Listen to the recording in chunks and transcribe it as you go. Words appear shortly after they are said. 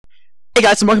Hey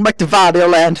guys, and welcome back to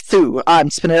Wario Land 2. I'm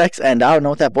Spinex, and I don't know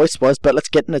what that voice was, but let's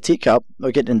get in the teacup.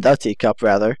 Or get in the teacup,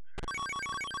 rather.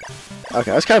 Okay,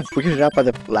 I was kind of weirded out by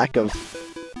the lack of...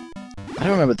 I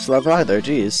don't remember this level either,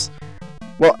 jeez.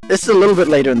 Well, this is a little bit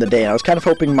later in the day, and I was kind of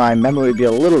hoping my memory would be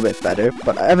a little bit better,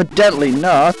 but evidently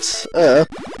not.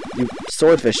 You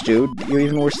swordfish dude, you're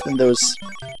even worse than those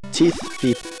teeth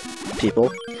people.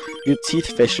 You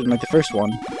teeth fish in like the first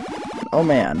one. Oh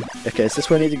man. Okay, is this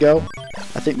where I need to go?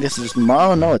 I think this is...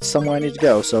 Oh no, it's somewhere I need to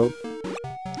go, so...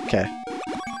 Okay.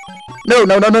 No!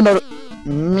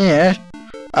 Meh.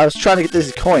 I was trying to get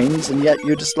these coins, and yet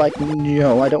you're just like,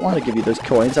 no, I don't want to give you those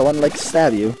coins, I want to, like,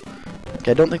 stab you.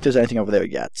 Okay, I don't think there's anything over there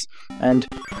yet. And...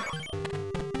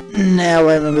 now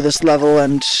I remember this level,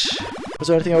 and... was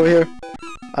there anything over here?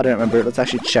 I don't remember. Let's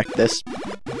actually check this.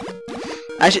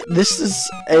 Actually, this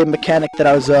is a mechanic that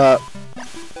I was,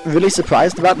 really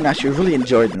surprised about, and actually really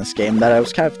enjoyed in this game, that I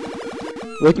was kind of...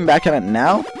 looking back on it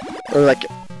now, or like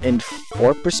in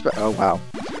forward perspective, oh wow,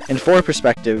 in forward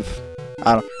perspective,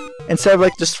 I don't know, instead of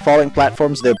like just falling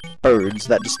platforms, they're birds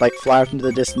that just like fly out into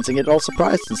the distance and get all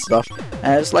surprised and stuff,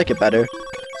 and I just like it better.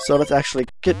 So let's actually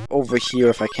get over here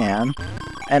if I can.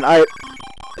 And I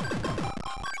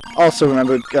also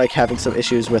remember like having some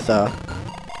issues with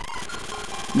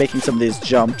making some of these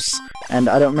jumps, and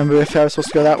I don't remember if I was supposed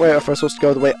to go that way or if I was supposed to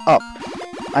go the way up.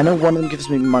 I know one of them gives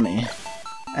me money.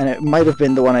 And it might have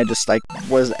been the one I just, like,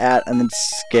 was at and then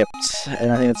skipped.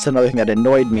 And I think that's another thing that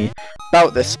annoyed me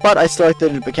about this. But I still like the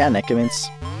mechanic. I mean,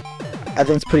 I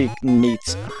think it's pretty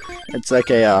neat. It's like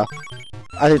a,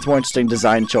 I think it's a more interesting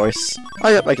design choice. Oh,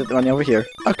 yep, I get the money over here.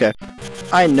 Okay.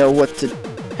 I know what to...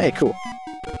 Hey, cool.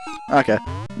 Okay.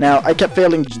 Now, I kept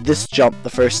failing this jump the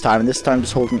first time, and this time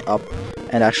just holding up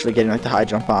and actually getting, like, the high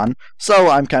jump on. So,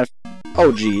 I'm kind of...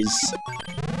 Oh, jeez.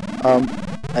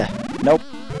 Nope.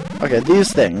 Okay,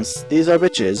 these things. These are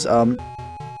bitches.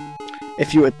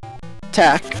 If you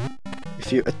attack...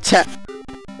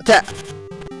 Attack!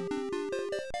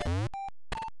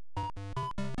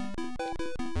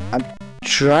 I'm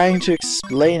trying to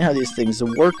explain how these things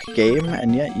work, game,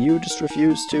 and yet you just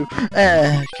refuse to...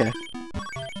 okay.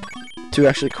 To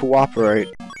actually cooperate.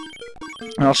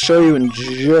 And I'll show you in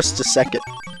just a second.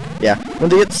 Yeah, when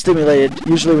they get stimulated,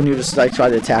 usually when you just, like, try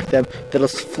to attack them, they'll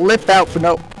just flip out for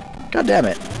no... God damn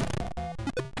it.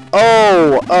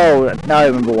 Oh, now I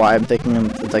remember why I'm thinking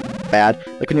it's, like, bad.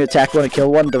 Like, when you attack one and kill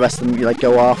one, the rest of them, you, like,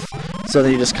 go off. So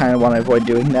then you just kind of want to avoid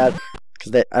doing that.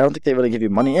 Because I don't think they really give you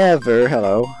money ever.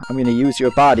 Hello. I'm going to use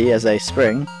your body as a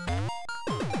spring.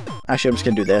 Actually, I'm just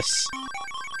going to do this.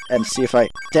 And see if I...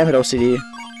 Damn it, OCD.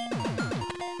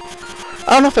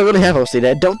 I don't know if I really have OCD.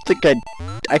 I don't think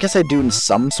I guess I do in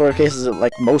some sort of cases,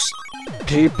 like most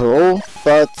people.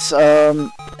 But, I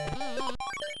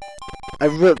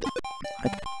really...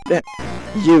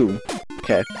 You.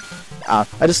 Okay. I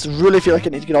just really feel like I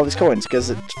need to get all these coins, because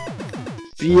it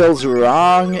feels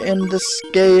wrong in this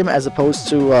game, as opposed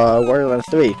to, Wario Land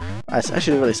 3. I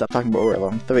should really stop talking about Wario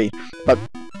Land 3. But,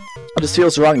 it just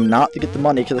feels wrong not to get the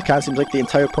money, because it kind of seems like the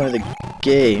entire point of the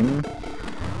game.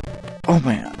 Oh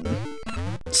man.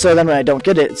 So then when I don't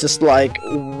get it, it's just like,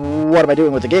 what am I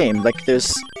doing with the game? Like,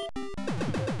 there's...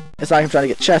 It's not like I'm trying to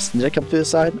get chests. Did I come through the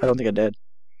side? I don't think I did.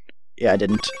 Yeah, I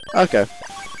didn't. Okay.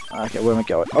 Okay, where am I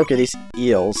going? Okay, these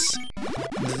eels.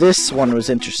 This one was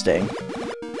interesting.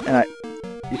 And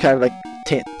you kind of like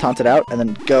taunt it out, and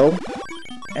then go.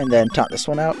 And then taunt this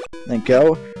one out, and then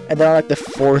go. And then on like the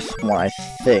fourth one, I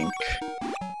think,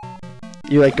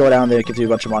 you like go down there, it gives you a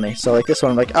bunch of money. So like this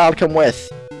one, I'm like, I'll come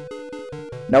with.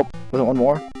 Nope, wasn't one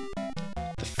more?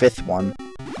 The fifth one.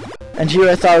 And here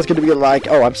I thought I was going to be like,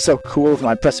 oh, I'm so cool with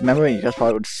my impressive memory. You guys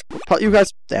probably would... You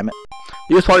guys... Damn it.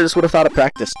 You guys probably just would have thought I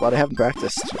practiced, but I haven't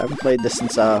practiced. I haven't played this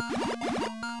since, well,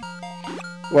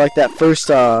 like, that first,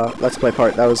 Let's Play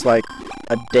part. That was, like,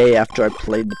 a day after I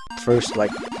played the first, like,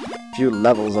 few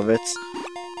levels of it.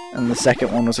 And the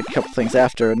second one was a couple things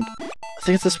after, and I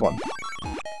think it's this one.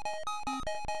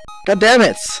 God damn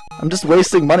it! I'm just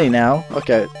wasting money now.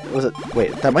 Okay, was it...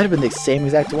 Wait, that might have been the same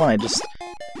exact one.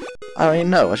 I don't even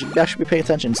know. I should actually be paying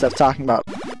attention instead of talking about,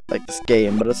 like, this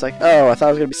game. But it's like, oh, I thought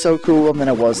it was going to be so cool, and then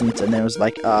it wasn't. And then it was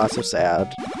like, ah, so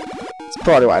sad. It's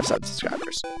probably why I have 7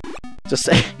 subscribers. Just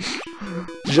say...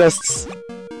 just...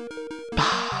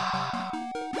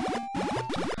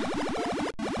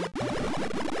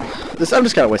 I'm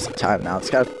just kind of wasting time now. It's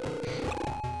kind of...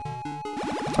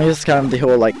 I guess it's kind of the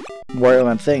whole, like, Wario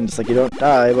Land thing. Just like, you don't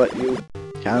die, but you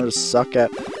kind of just suck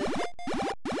at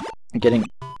getting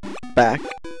back.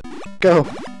 Go!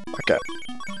 Okay.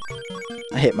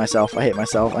 I hate myself, I hate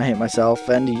myself, I hate myself,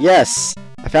 and yes!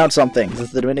 I found something! Is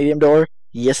this the Dominium door?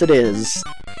 Yes, it is!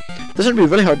 This would be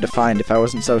really hard to find if I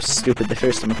wasn't so stupid the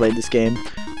first time I played this game.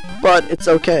 But it's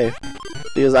okay,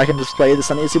 because I can just play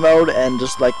this on easy mode and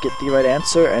just like get the right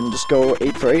answer and just go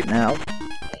 8 for 8 now.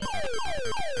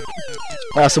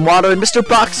 Some water and Mr.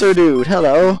 Boxer Dude,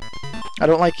 hello. I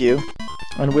don't like you.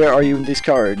 And where are you in these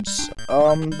cards?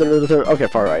 Okay,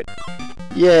 far right.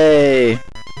 Yay!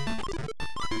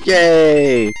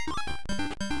 Yay!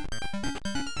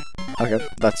 Okay,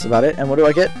 that's about it. And what do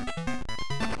I get?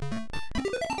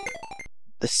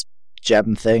 This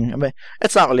gem thing. I mean,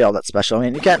 it's not really all that special. I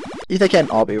mean, they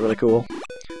can't all be really cool.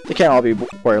 They can't all be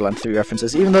Wario Land 3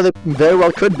 references, even though they very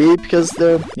well could be, because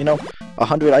there are, you know,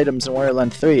 100 items in Wario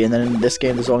Land 3, and then in this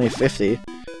game there's only 50.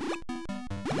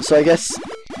 So I guess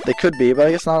they could be, but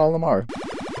I guess not all of them are.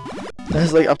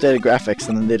 There's like updated graphics,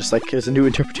 and then they just like, here's a new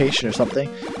interpretation or something.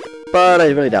 But I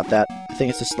really doubt that. I think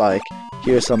it's just like,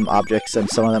 here's some objects, and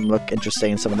some of them look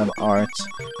interesting, and some of them aren't.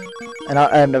 And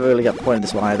I never really got the point of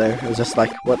this one either. It was just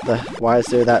like, why is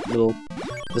there that little,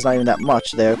 there's not even that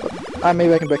much there, but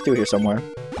maybe I can break through here somewhere.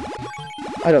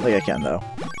 I don't think I can though.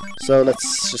 So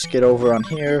let's just get over on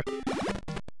here.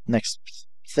 Next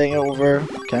thing over.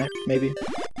 Okay, maybe?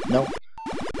 No?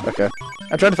 Okay.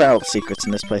 I'm trying to find all the secrets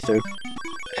in this playthrough.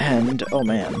 And, oh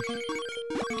man.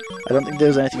 I don't think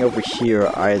there's anything over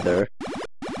here either.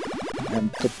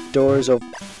 And the door's over...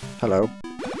 Hello.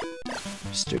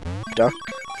 Mr. Duck.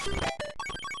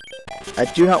 I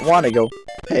do not want to go...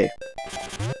 Hey.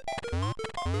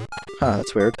 Huh,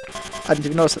 that's weird. I didn't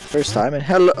even notice it the first time. And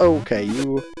hello... Okay,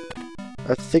 you...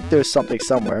 I think there's something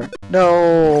somewhere.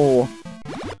 No!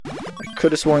 I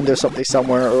could have sworn there's something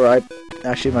somewhere, or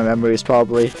actually, my memory is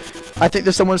probably... I think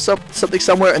there's something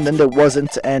somewhere, and then there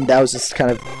wasn't, and I was just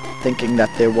kind of thinking that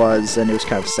there was, and it was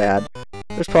kind of sad.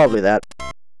 There's probably that.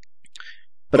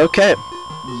 But okay.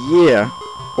 Yeah.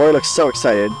 Wario looks so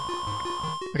excited.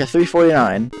 Okay,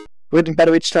 349. We're getting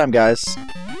better each time, guys.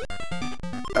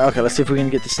 Okay, let's see if we can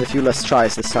get this in a few less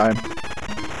tries this time.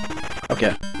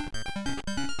 Okay.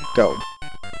 Go.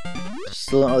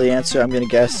 Still don't know the answer. I'm gonna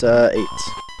guess 8.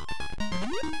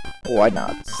 Why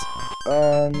not?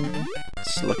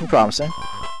 It's looking promising.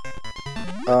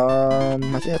 I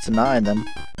think that's a 9 then.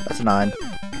 That's a 9.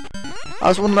 I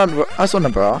was one number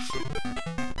off.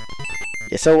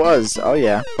 Yes, I was. Oh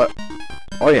yeah, but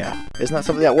oh yeah, isn't that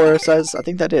something that Wario says? I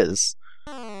think that is.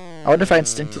 I wonder if I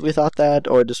instinctively thought that,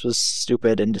 or just was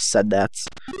stupid and just said that.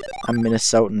 I'm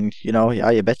Minnesotan, you know.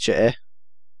 Yeah, you betcha, eh?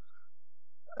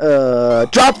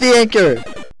 Drop the anchor!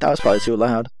 That was probably too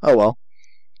loud. Oh well.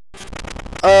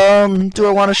 Do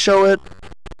I want to show it?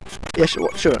 Yeah,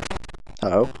 sure.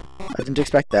 Hello. I didn't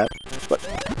expect that. But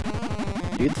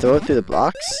you can throw it through the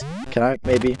blocks? Can I?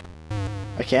 Maybe.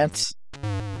 I can't.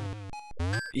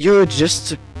 You're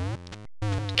just a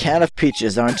can of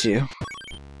peaches, aren't you?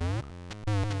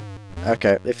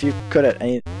 Okay, if you could at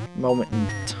any moment in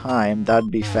time,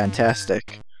 that'd be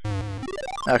fantastic.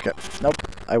 Okay, nope.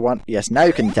 Yes, now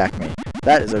you can attack me.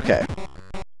 That is okay.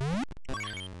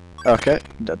 Okay,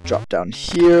 drop down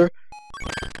here.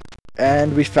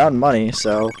 And we found money,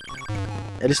 so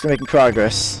at least we're making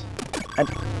progress. And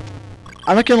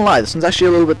I'm not gonna lie, this one's actually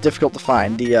a little bit difficult to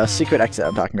find. The secret exit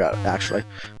I'm talking about, actually.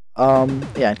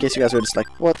 Yeah, in case you guys were just like,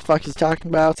 what the fuck is he talking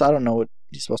about? I don't know what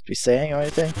he's supposed to be saying or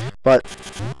anything. But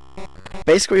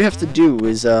basically what you have to do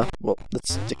is, well,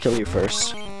 let's kill you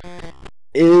first.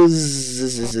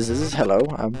 Hello.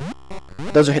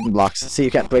 Those are hidden blocks. See,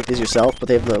 you can't break these yourself, but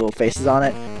they have the little faces on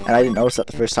it, and I didn't notice that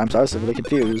the first time, so I was really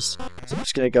confused. So I'm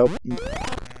just gonna go,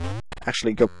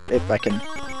 actually go, if I can,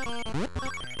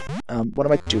 what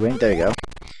am I doing? There you go.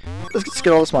 Let's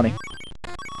get all this money.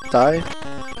 Die.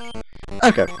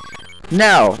 Okay.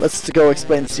 Now, let's go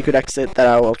explain the secret exit that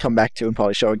I will come back to and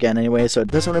probably show again anyway, so it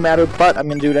doesn't really matter, but I'm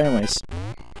gonna do it anyways.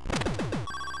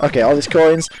 Okay, all these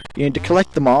coins, you need to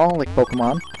collect them all, like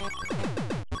Pokemon.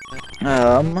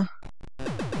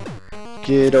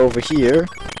 Get over here,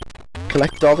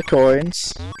 collect all the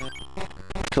coins,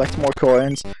 collect more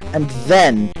coins, and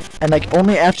then, and like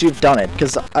only after you've done it,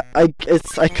 because I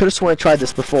could have sworn I tried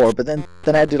this before, but then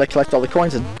I had to like collect all the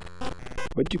coins, and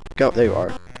where'd you go? There you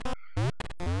are.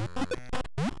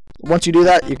 Once you do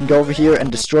that, you can go over here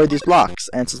and destroy these blocks,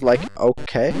 and it's just like,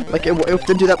 okay, like it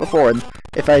didn't do that before, and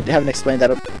if I haven't explained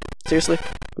that, seriously,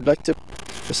 would like to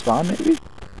respawn maybe?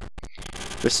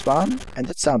 Respawn? And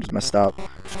that sounded messed up.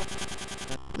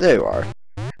 There you are.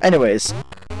 Anyways,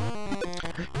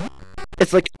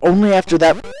 it's like only after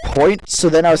that point, so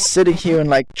then I was sitting here and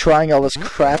like trying all this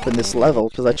crap in this level,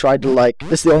 because I tried to like,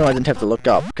 this is the only one I didn't have to look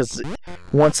up, because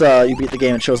once you beat the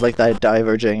game it shows like that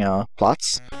diverging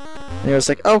plots. And it was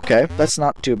like, okay, that's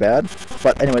not too bad.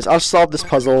 But anyways, I'll solve this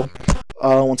puzzle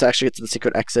once I actually get to the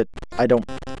secret exit, I don't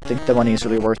think the money is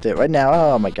really worth it right now.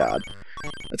 Oh my god.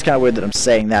 It's kind of weird that I'm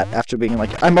saying that after being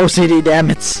like, I'm OCD, damn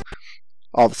it,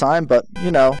 all the time, but,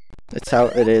 you know, it's how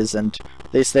it is, and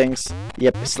these things,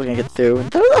 yep, I'm still gonna get through,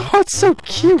 and oh, it's so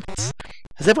cute!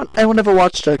 Has anyone ever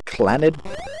watched a Clannad?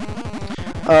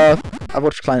 I've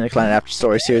watched Clannad After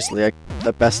Story, seriously, like,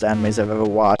 the best animes I've ever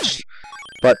watched,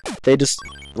 but they just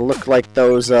look like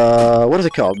those, what is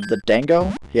it called? The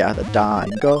Dango? Yeah, the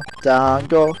Dango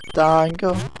Daikazoku.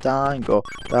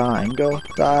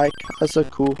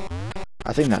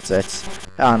 I think that's it.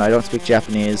 I don't know, I don't speak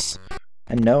Japanese.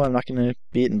 And no, I'm not gonna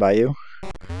be eaten by you.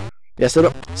 Yeah,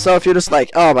 so if you're just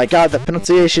like, oh my god, the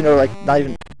pronunciation, or like, not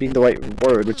even being the right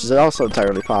word, which is also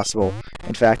entirely possible.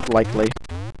 In fact, likely.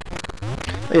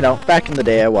 You know, back in the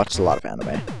day, I watched a lot of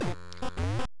anime.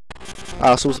 I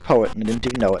also was a poet, and I didn't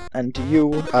even know it. And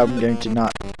you, I'm going to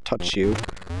not touch you.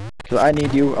 Because I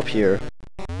need you up here.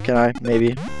 Can I?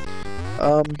 Maybe.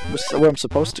 Where I'm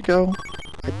supposed to go?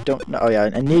 I don't know. Oh yeah,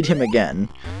 I need him again,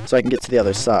 so I can get to the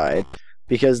other side.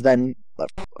 Because then...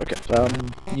 Okay,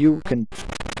 you can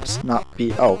just not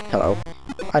be... Oh, hello.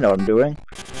 I know what I'm doing.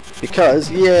 Because,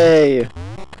 yay!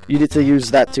 You need to use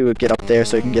that to get up there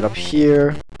so you can get up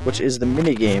here, which is the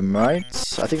minigame, right?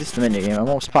 I think it's the minigame. I'm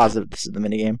almost positive this is the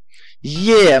minigame.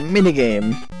 Yeah,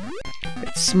 minigame!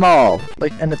 It's small,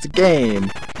 like, and it's a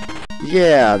game.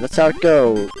 Yeah, that's how it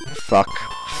goes. Fuck.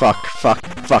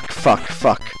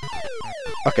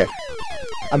 Okay.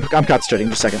 I'm concentrating,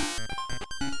 just a second.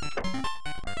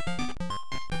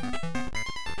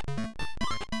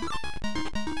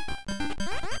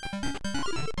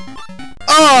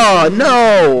 Oh,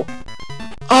 no!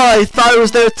 Oh, I thought it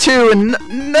was there too, and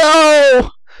no!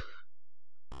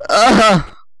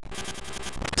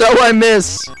 Do I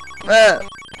miss?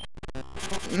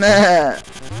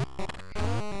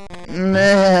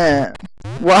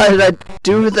 Why did I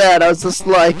do that? I was just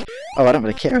like, oh, I don't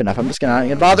really care enough. I'm just not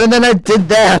gonna bother. And then I did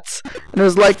that, and it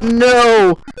was like,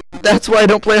 no. That's why I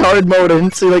don't play hard mode. I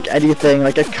didn't see like anything.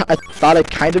 Like I thought I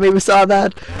kind of maybe saw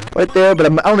that right there, but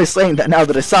I'm only saying that now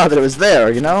that I saw that it was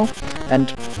there, you know. And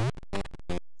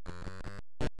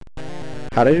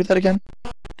how did I do that again?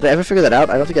 Did I ever figure that out?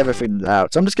 I don't think I ever figured it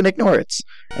out. So I'm just gonna ignore it.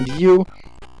 And you,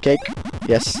 cake.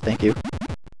 Yes, thank you.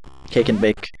 Cake and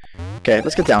bake. Okay,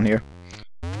 let's get down here.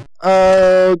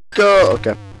 Go.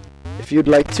 Okay. If you'd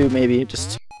like to maybe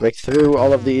just break through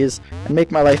all of these and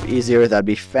make my life easier, that'd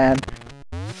be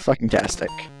fan-fucking-tastic.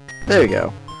 There you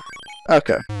go.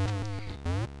 Okay.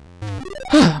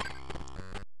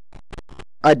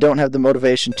 I don't have the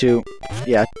motivation to,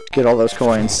 yeah, get all those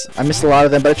coins. I missed a lot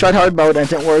of them, but I tried hard mode and it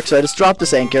didn't work, so I just dropped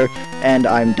this anchor, and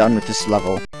I'm done with this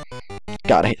level.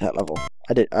 God, I hate that level.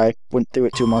 I went through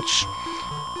it too much.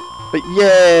 But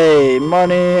yay,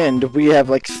 money, and we have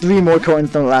like 3 more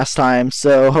coins than the last time,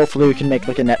 so hopefully we can make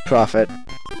like a net profit.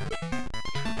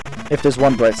 If there's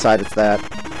one bright side, it's that.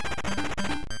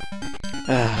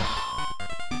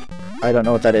 I don't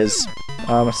know what that is.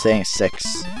 I'm saying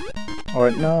 6.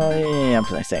 Or, no, yeah, I'm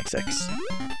saying 6.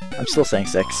 I'm still saying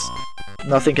 6.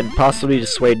 Nothing can possibly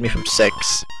dissuade me from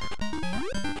 6.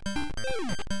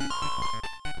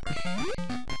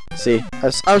 See,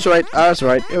 I was right,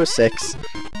 it was 6.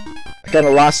 I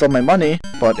kinda lost all my money,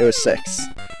 but it was 6.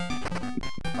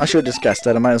 I should have just guessed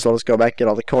that. I might as well just go back and get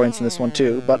all the coins in this one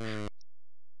too, but...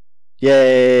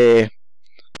 Yay!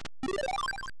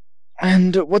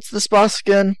 And what's this boss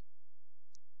again?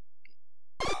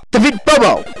 Defeat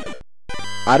Bobo!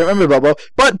 I don't remember Bobo,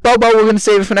 but Bobo we're gonna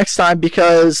save it for next time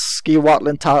because Ski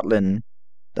Watten Totten.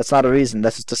 That's not a reason,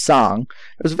 that's just a song.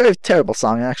 It was a very terrible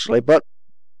song actually, but...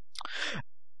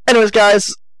 Anyways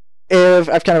guys, if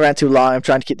I've kind of ran too long, I'm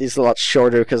trying to keep these a lot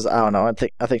shorter because I don't know.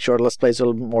 I think shorter let's plays are a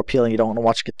little bit more appealing. You don't want to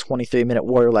watch a 23-minute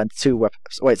Wario Land 2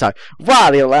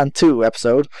 Wario Land 2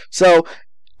 episode. So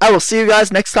I will see you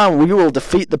guys next time. We will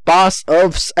defeat the boss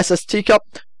of SST Cup,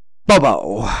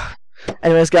 Bobo.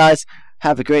 Anyways, guys,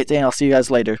 have a great day, and I'll see you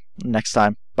guys later next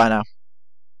time. Bye now.